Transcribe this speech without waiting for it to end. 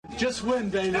Just win,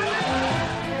 baby.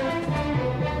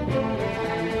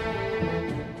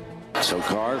 So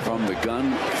Carr from the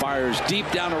gun fires deep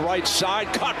down the right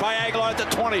side, caught by Aguilar at the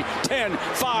 20, 10,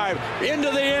 5,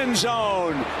 into the end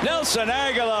zone. Nelson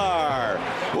Aguilar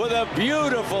with a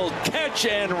beautiful catch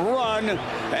and run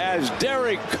as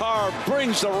Derek Carr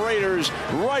brings the Raiders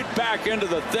right back into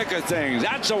the thick of things.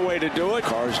 That's a way to do it.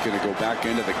 Carr's going to go back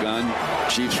into the gun.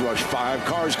 Chiefs rush 5.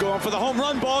 Carr's going for the home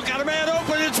run ball. Got a man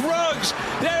open. It's Ruggs.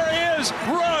 There he is.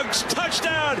 Ruggs.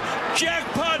 Touchdown.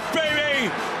 Jackpot,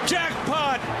 baby.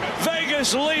 Jackpot.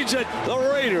 Vegas leads it. The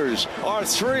Raiders are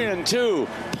 3-2.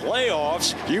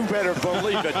 Playoffs, you better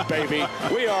believe it, baby.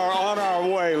 We are on our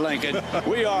way, Lincoln.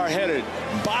 We are headed.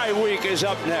 Bye week is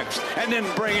up next. And then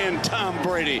bring in Tom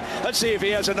Brady. Let's see if he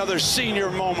has another senior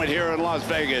moment here in Las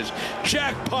Vegas.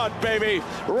 Jackpot, baby.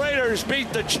 Raiders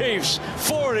beat the Chiefs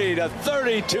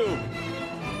 40-32.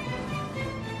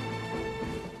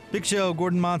 Big Show,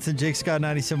 Gordon Monson, Jake Scott,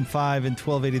 97.5 and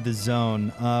 1280 The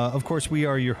Zone. Of course, we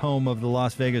are your home of the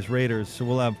Las Vegas Raiders, so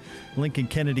we'll have Lincoln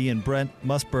Kennedy and Brent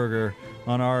Musburger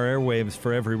on our airwaves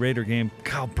for every Raider game.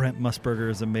 God, Brent Musburger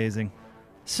is amazing.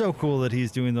 So cool that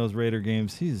he's doing those Raider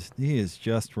games. He is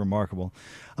just remarkable.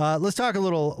 Let's talk a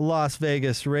little Las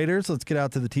Vegas Raiders. Let's get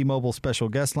out to the T-Mobile special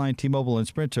guest line. T-Mobile and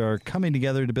Sprint are coming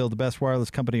together to build the best wireless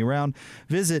company around.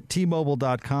 Visit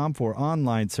T-Mobile.com for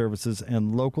online services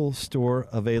and local store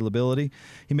availability.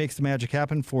 He makes the magic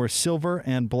happen for Silver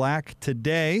and Black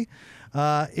today.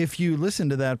 If you listen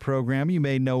to that program, you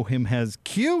may know him as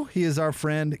Q. He is our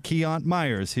friend Qiant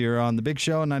Myers here on The Big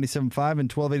Show on 97.5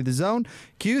 and 1280 The Zone.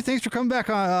 Q, thanks for coming back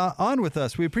on with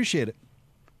us. We appreciate it.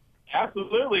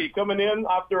 Absolutely. Coming in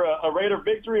after a Raider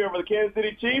victory over the Kansas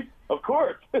City Chiefs, of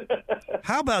course.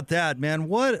 How about that, man?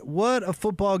 What a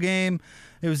football game.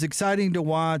 It was exciting to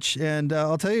watch, and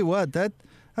I'll tell you what,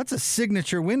 that's a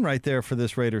signature win right there for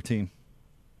this Raider team.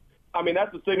 I mean,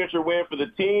 that's a signature win for the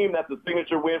team. That's a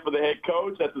signature win for the head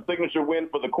coach. That's a signature win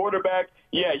for the quarterback.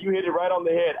 Yeah, you hit it right on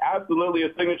the head. Absolutely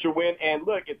a signature win. And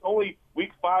look, it's only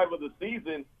week 5 of the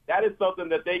season. That is something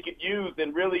that they could use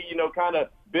and really, kind of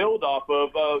build off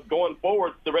of going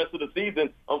forward the rest of the season.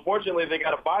 Unfortunately, they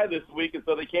got a bye this week, and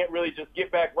so they can't really just get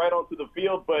back right onto the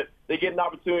field, but they get an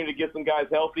opportunity to get some guys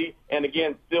healthy and,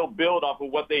 again, still build off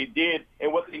of what they did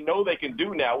and what they know they can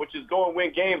do now, which is go and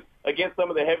win games against some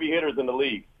of the heavy hitters in the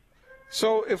league.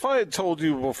 So if I had told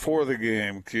you before the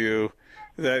game, Q,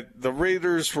 that the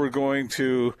Raiders were going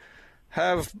to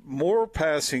have more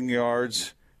passing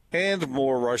yards and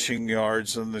more rushing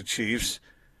yards than the Chiefs,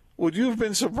 would you have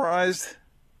been surprised?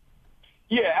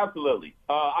 Yeah, absolutely.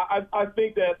 I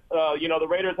think that, the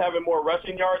Raiders having more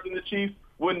rushing yards than the Chiefs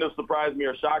wouldn't have surprised me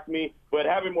or shocked me, but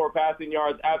having more passing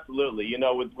yards, absolutely.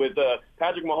 With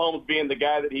Patrick Mahomes being the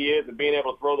guy that he is and being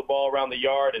able to throw the ball around the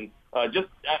yard and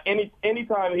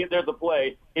anytime there's a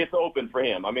play, it's open for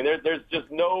him. I mean, there's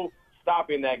just no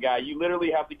stopping that guy. You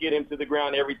literally have to get him to the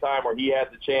ground every time or he has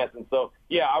a chance. And so,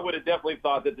 yeah, I would have definitely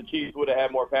thought that the Chiefs would have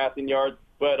had more passing yards,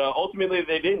 but ultimately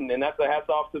they didn't, and that's a hats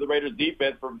off to the Raiders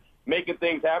defense for making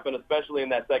things happen, especially in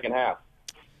that second half.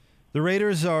 The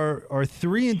Raiders are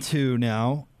 3-2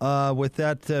 now with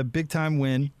that big-time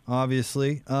win,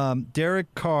 obviously.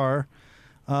 Derek Carr,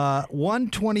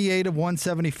 128 of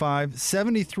 175,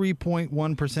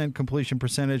 73.1% completion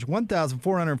percentage,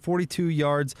 1,442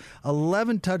 yards,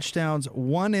 11 touchdowns,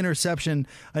 1 interception.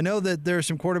 I know that there are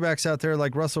some quarterbacks out there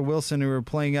like Russell Wilson who are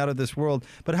playing out of this world,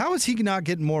 but how is he not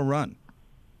getting more run?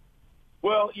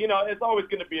 Well, it's always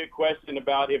going to be a question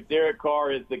about if Derek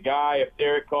Carr is the guy, if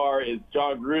Derek Carr is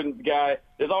John Gruden's guy.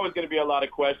 There's always going to be a lot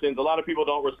of questions. A lot of people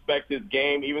don't respect his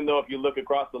game, even though if you look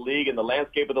across the league and the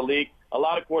landscape of the league, a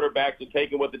lot of quarterbacks are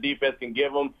taking what the defense can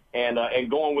give them and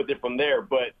going with it from there.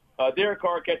 But Derek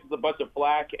Carr catches a bunch of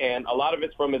flack, and a lot of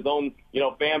it's from his own,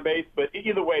 fan base. But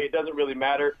either way, it doesn't really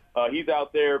matter. He's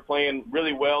out there playing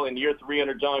really well in year 3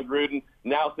 under John Gruden,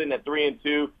 now sitting at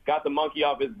 3-2, got the monkey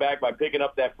off his back by picking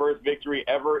up that first victory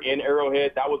ever in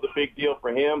Arrowhead. That was a big deal for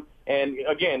him. And,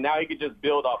 again, now he can just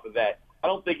build off of that. I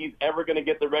don't think he's ever going to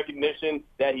get the recognition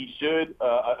that he should.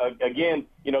 Again,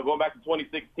 going back to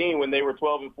 2016 when they were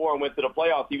 12-4 and went to the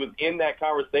playoffs, he was in that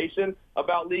conversation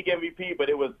about league MVP, but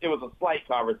it was a slight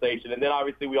conversation. And then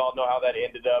obviously we all know how that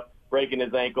ended up, breaking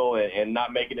his ankle and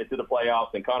not making it to the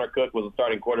playoffs. And Connor Cook was a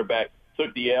starting quarterback,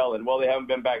 took the L, and, well, they haven't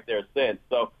been back there since.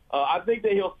 So I think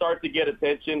that he'll start to get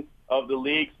attention of the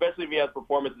league, especially if he has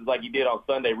performances like he did on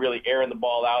Sunday, really airing the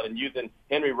ball out and using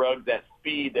Henry Ruggs, that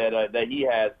speed that he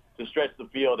has, to stretch the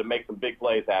field and make some big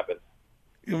plays happen.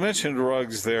 You mentioned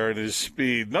Ruggs there and his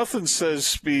speed. Nothing says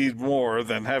speed more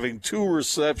than having 2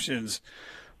 receptions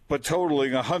but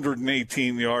totaling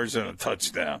 118 yards and a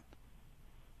touchdown.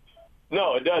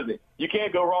 No, it doesn't. You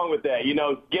can't go wrong with that. You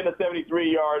know, getting a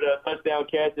 73-yard touchdown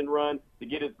catch and run to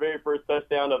get his very first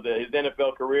touchdown of his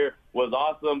NFL career was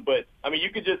awesome. But, I mean, you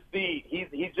could just see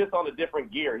he's just on a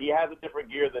different gear. He has a different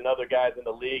gear than other guys in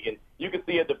the league. And you can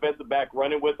see a defensive back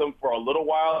running with him for a little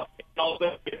while, and all of a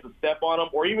sudden gets a step on him.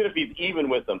 Or even if he's even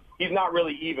with him, he's not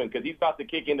really even because he's about to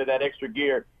kick into that extra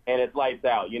gear and it's lights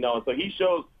out, you know. And so he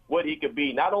shows what he could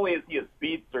be. Not only is he a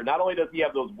speedster, not only does he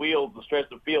have those wheels to stretch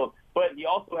the field, but he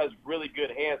also has really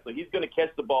good hands. So he's going to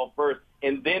catch the ball first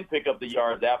and then pick up the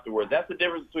yards afterwards. That's the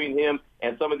difference between him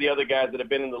and some of the other guys that have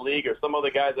been in the league or some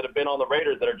other guys that have been on the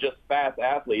Raiders that are just fast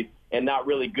athletes and not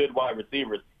really good wide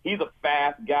receivers. He's a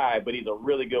fast guy, but he's a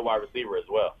really good wide receiver as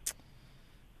well.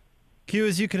 Q,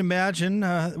 as you can imagine,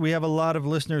 we have a lot of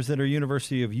listeners that are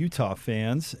University of Utah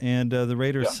fans, and the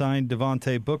Raiders signed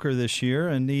Devontae Booker this year,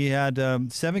 and he had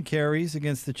 7 carries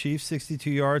against the Chiefs, 62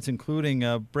 yards,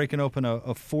 including breaking open a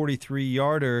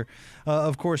 43-yarder.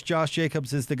 Of course, Josh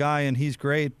Jacobs is the guy, and he's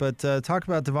great, but talk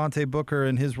about Devontae Booker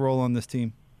and his role on this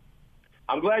team.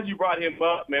 I'm glad you brought him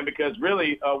up, man, because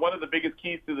really one of the biggest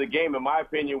keys to the game, in my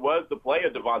opinion, was the play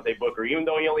of Devontae Booker. Even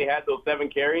though he only had those 7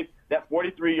 carries, that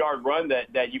 43-yard run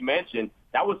that you mentioned,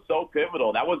 that was so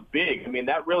pivotal. That was big. I mean,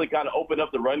 that really kind of opened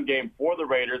up the run game for the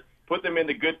Raiders, put them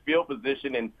into good field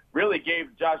position, and really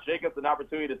gave Josh Jacobs an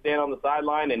opportunity to stand on the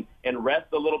sideline and rest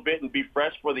a little bit and be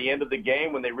fresh for the end of the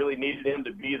game when they really needed him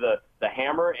to be the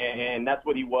hammer, and that's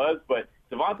what he was. But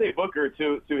Devontae Booker,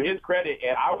 to his credit,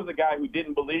 and I was a guy who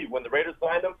didn't believe when the Raiders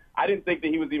signed him, I didn't think that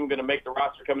he was even going to make the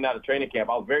roster coming out of training camp.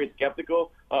 I was very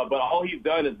skeptical, but all he's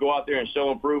done is go out there and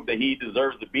show and prove that he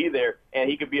deserves to be there, and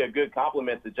he could be a good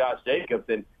complement to Josh Jacobs.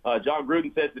 And John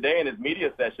Gruden said today in his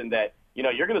media session that, you know,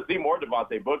 you're going to see more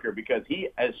Devontae Booker because he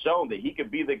has shown that he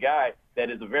could be the guy that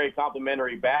is a very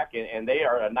complimentary back, and they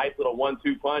are a nice little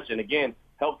 1-2 punch, and again,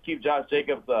 helps keep Josh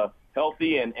Jacobs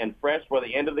healthy and fresh for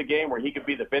the end of the game where he could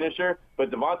be the finisher. But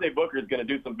Devontae Booker is going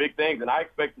to do some big things, and I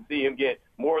expect to see him get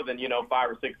more than, 5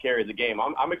 or 6 carries a game.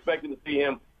 I'm expecting to see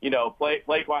him,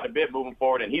 play quite a bit moving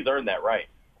forward, and he's earned that right.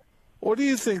 What do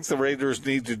you think the Raiders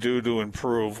need to do to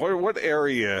improve? What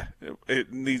area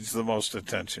it needs the most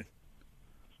attention?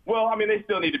 Well, I mean, they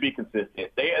still need to be consistent.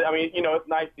 It's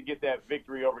nice to get that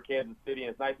victory over Kansas City,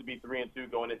 and it's nice to be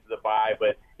 3-2 going into the bye.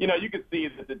 But, you can see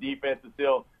that the defense is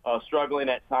still struggling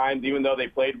at times, even though they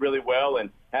played really well and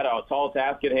had a tall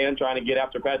task at hand trying to get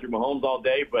after Patrick Mahomes all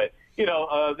day. But,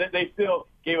 they still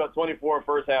gave up 24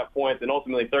 first-half points and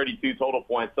ultimately 32 total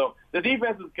points. So the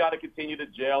defense has got to continue to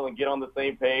gel and get on the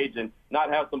same page and not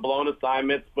have some blown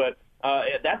assignments. But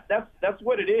that's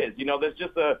what it is. There's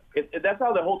just that's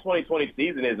how the whole 2020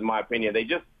 season is, in my opinion. They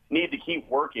just need to keep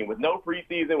working with no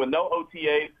preseason, with no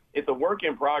OTAs. It's a work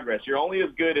in progress. You're only as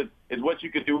good as what you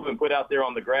could do and put out there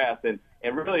on the grass. And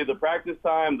really the practice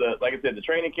time, like I said, the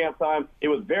training camp time, it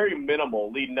was very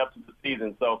minimal leading up to the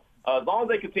season. So as long as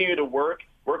they continue to work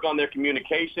on their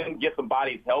communication, get some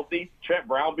bodies healthy. Trent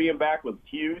Brown being back was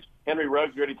huge. Henry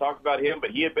Ruggs, we already talked about him,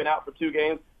 but he had been out for 2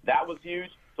 games. That was huge.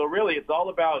 So really, it's all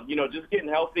about, just getting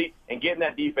healthy and getting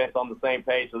that defense on the same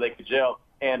page so they could gel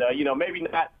and, maybe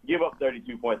not give up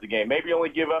 32 points a game. Maybe only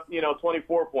give up,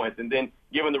 24 points and then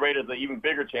giving the Raiders an even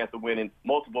bigger chance of winning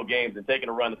multiple games and taking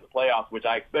a run at the playoffs, which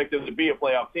I expect them to be a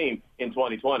playoff team in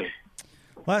 2020.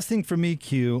 Last thing for me,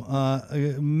 Q.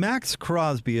 Max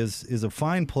Crosby is a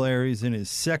fine player. He's in his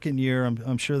 2nd year.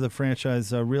 I'm sure the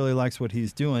franchise really likes what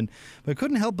he's doing. But I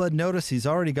couldn't help but notice he's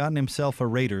already gotten himself a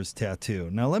Raiders tattoo.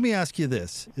 Now, let me ask you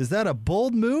this. Is that a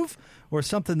bold move or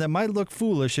something that might look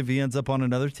foolish if he ends up on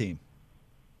another team?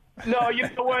 No, you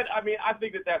know what? I mean, I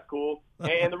think that's cool.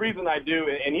 And the reason I do,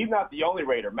 and he's not the only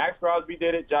Raider. Max Crosby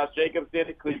did it. Josh Jacobs did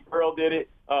it. Cleve Pearl did it.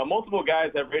 Multiple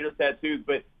guys have Raiders tattoos.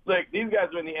 But, look, these guys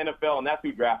are in the NFL, and that's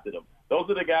who drafted them. Those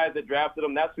are the guys that drafted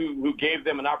them. That's who gave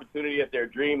them an opportunity at their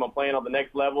dream of playing on the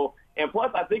next level. And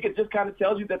plus, I think it just kind of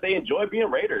tells you that they enjoy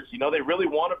being Raiders. They really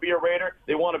want to be a Raider.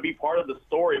 They want to be part of the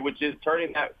story, which is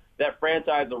turning that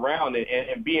franchise around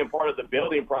and being part of the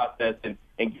building process and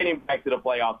getting back to the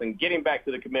playoffs and getting back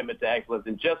to the commitment to excellence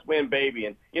and just win, baby.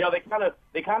 And,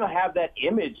 they kind of have that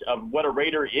image of what a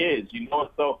Raider is,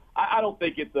 So I don't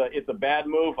think it's a bad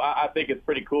move. I think it's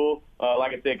pretty cool.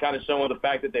 Like I said, kind of showing the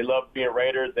fact that they love being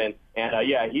Raiders. And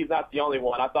he's not the only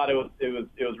one. I thought it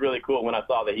was really cool when I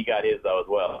saw that he got his, though, as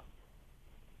well.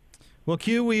 Well,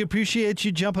 Q, we appreciate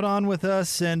you jumping on with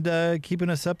us and keeping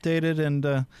us updated,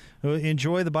 and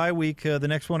enjoy the bye week. The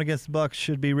next one against the Bucs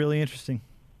should be really interesting.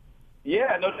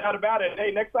 Yeah, no doubt about it. Hey,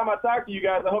 next time I talk to you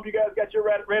guys, I hope you guys got your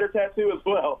Raider tattoo as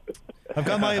well. I've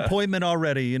got my appointment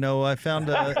already. I found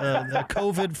a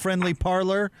COVID-friendly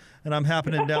parlor, and I'm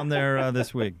happening down there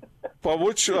this week. Well,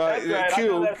 which That's right. I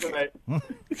know that's right.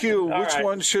 Q? Which right.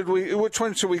 one should we? Which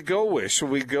one should we go with? Should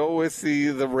we go with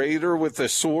the Raider with the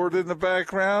sword in the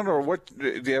background, or what?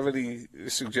 Do you have any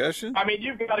suggestions? I mean,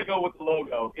 you've got to go with the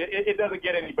logo. It doesn't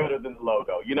get any better than the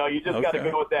logo. You know, you just got to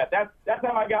go with that. That's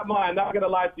how I got mine. Not gonna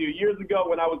lie to you. Years ago,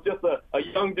 when I was just a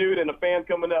young dude and a fan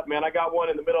coming up, man, I got one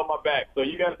in the middle of my back. So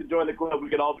you guys could join the club. We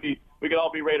could all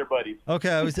be Raider buddies. Okay,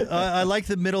 I like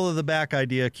the middle of the back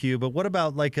idea, Q. But what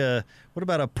about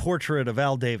a portrait of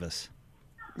Al Davis?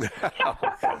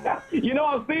 You know,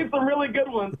 I've seen some really good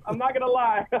ones. I'm not going to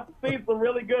lie. I've seen some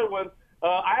really good ones.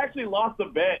 I actually lost a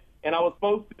bet, and I was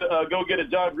supposed to go get a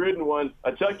John Gruden one,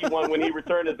 a Chucky one, when he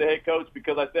returned as the head coach,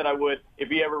 because I said I would if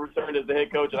he ever returned as the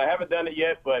head coach. And I haven't done it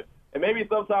yet, but maybe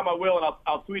sometime I will, and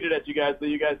I'll tweet it at you guys so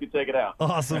you guys can check it out.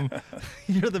 Awesome.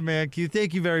 You're the man, Q.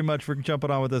 Thank you very much for jumping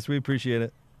on with us. We appreciate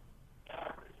it.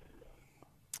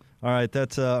 All right,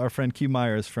 that's our friend Q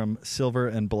Myers from Silver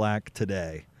and Black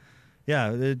Today.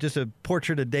 Yeah, just a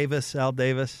portrait of Davis, Al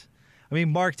Davis. I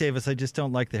mean, Mark Davis, I just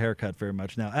don't like the haircut very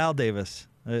much. Now, Al Davis,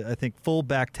 I think full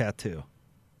back tattoo.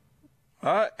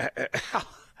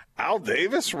 Al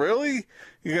Davis, really?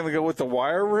 You're going to go with the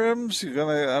wire rims? You're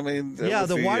going to, I mean... Yeah,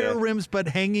 the wire rims, but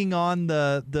hanging on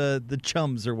the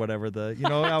chums or whatever. You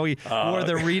know how he wore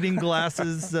the reading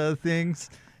glasses things?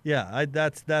 Yeah,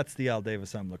 that's the Al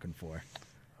Davis I'm looking for.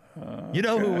 You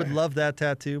know who would love that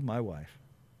tattoo? My wife.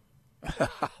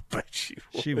 But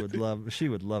she would love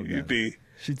that.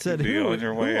 She'd said, be on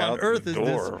your way who out on earth the is door,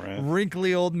 this man.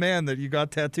 wrinkly old man that you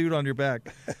got tattooed on your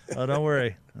back? Oh, don't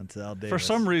worry. That's Al Davis. For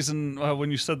some reason, when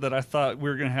you said that, I thought we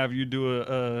were going to have you do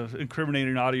a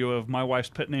incriminating audio of my wife's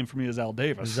pet name for me is Al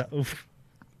Davis. Oof.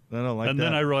 I don't like and that.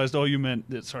 then I realized, you meant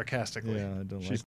it sarcastically. Yeah, I don't like She's